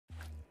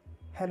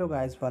Hello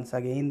guys, once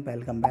again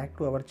welcome back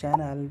to our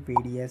channel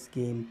VDS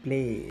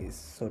Gameplays.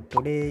 So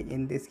today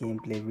in this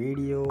gameplay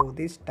video,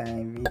 this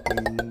time we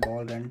playing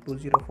Ball Run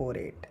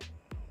 2048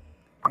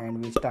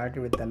 and we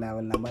started with the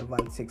level number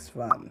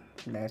 161.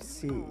 Let's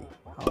see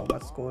how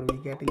much score we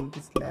get in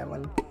this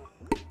level.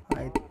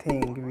 I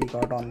think we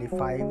got only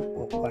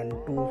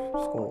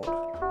 512 score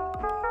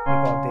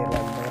because there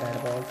was no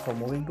red ball. So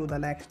moving to the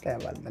next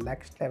level. The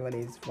next level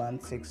is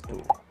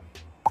 162.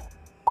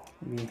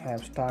 We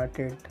have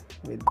started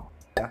with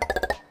the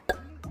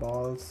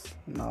balls.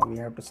 Now we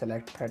have to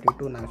select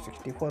 32, now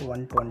 64,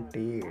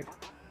 128.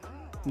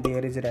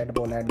 There is a red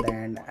ball at the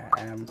end.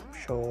 I am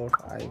sure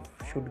I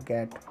should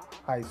get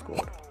high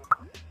score.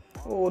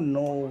 Oh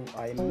no,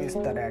 I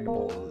missed the red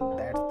ball.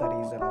 That's the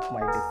reason of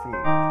my defeat.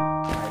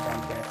 I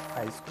don't get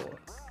high score.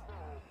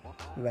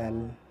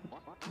 Well,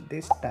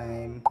 this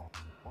time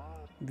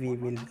we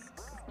will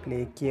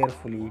play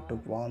carefully to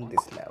win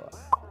this level.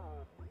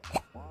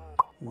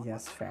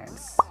 Yes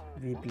friends,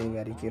 we play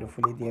very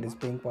carefully. There is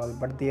pink ball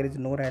but there is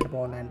no red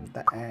ball at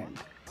the end,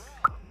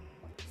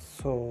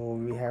 so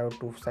we have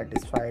to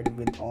satisfied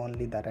with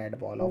only the red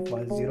ball of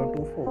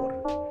 1024.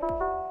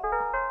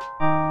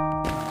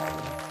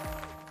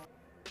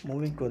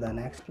 Moving to the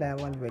next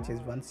level, which is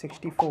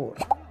 164.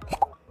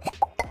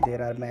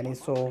 There are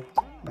so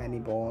many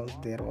balls.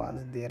 There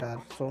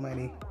are so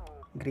many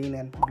green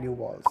and blue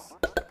balls.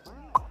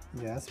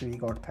 Yes, we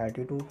got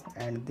 32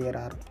 and there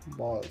are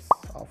balls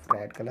of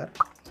red color.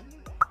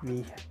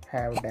 We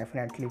have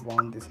definitely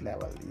won this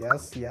level.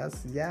 Yes.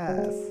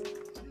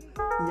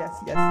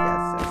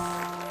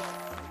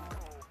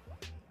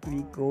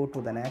 We go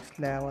to the next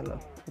level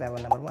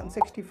number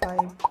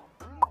 165.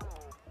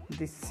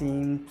 This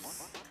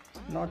seems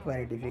not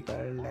very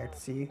difficult.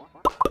 Let's see.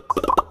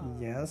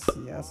 Yes,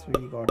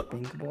 we got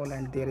pink ball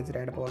and there is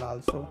red ball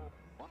also,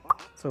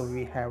 so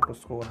we have to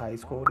score high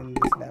score in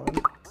this level.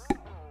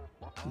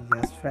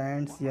 Yes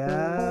friends,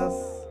 yes,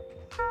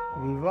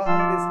 we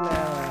won this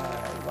level.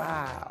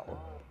 Wow.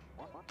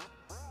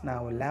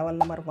 Now level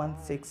number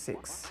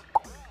 166.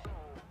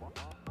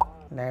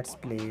 Let's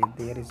play.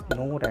 There is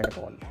no red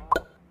ball,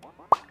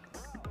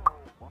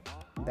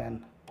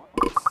 then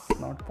it's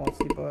not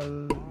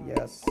possible.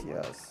 Yes,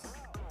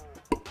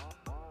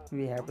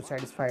 we have to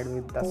satisfied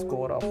with the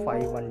score of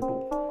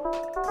 512.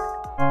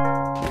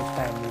 This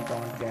time we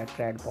don't get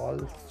red ball.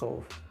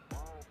 So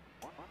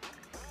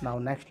now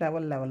next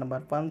level number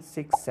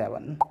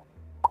 167.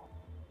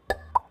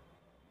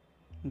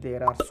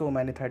 There are so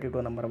many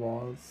 32 number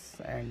balls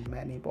and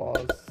many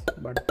balls,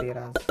 but there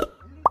are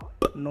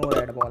no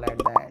red ball at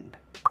the end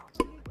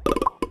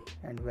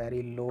and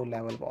very low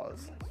level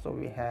balls, so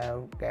we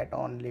have get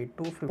only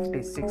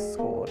 256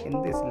 score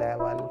in this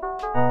level.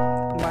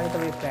 By the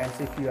way friends,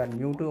 if you are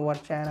new to our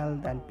channel,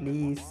 then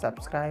please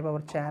subscribe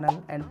our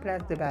channel and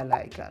press the bell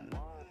icon.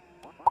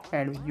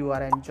 And if you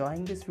are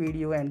enjoying this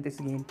video and this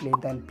gameplay,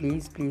 then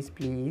please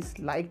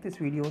like this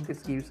video.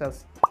 This gives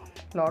us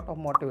lot of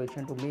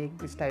motivation to make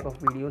this type of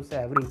videos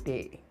every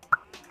day.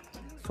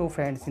 So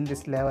friends, in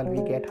this level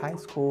we get high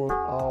score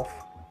of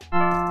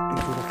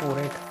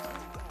 2048.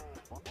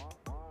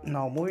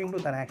 Now moving to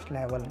the next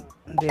level,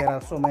 there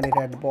are so many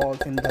red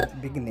balls in the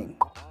beginning.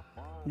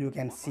 You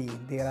can see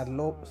there are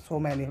so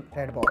many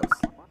red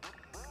balls,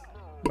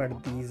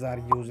 but these are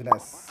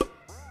useless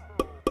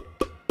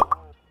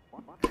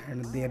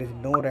and there is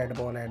no red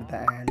ball at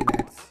the end.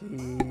 Let's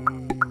see.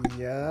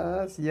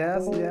 Yes,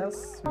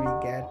 we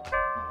get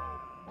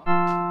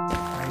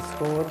high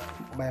score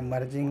by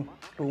merging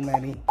too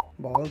many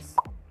balls.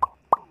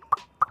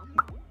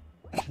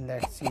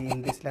 Let's see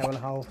in this level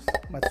how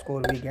much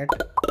score we get.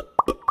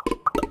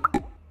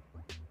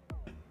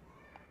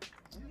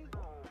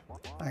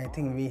 I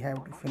think we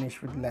have to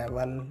finish with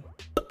level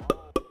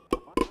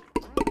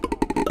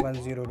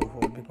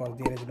 1024 because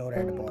there is no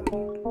red ball.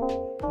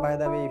 By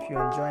the way, if you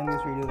are enjoying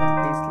this video, then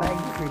please like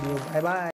this video. Bye bye.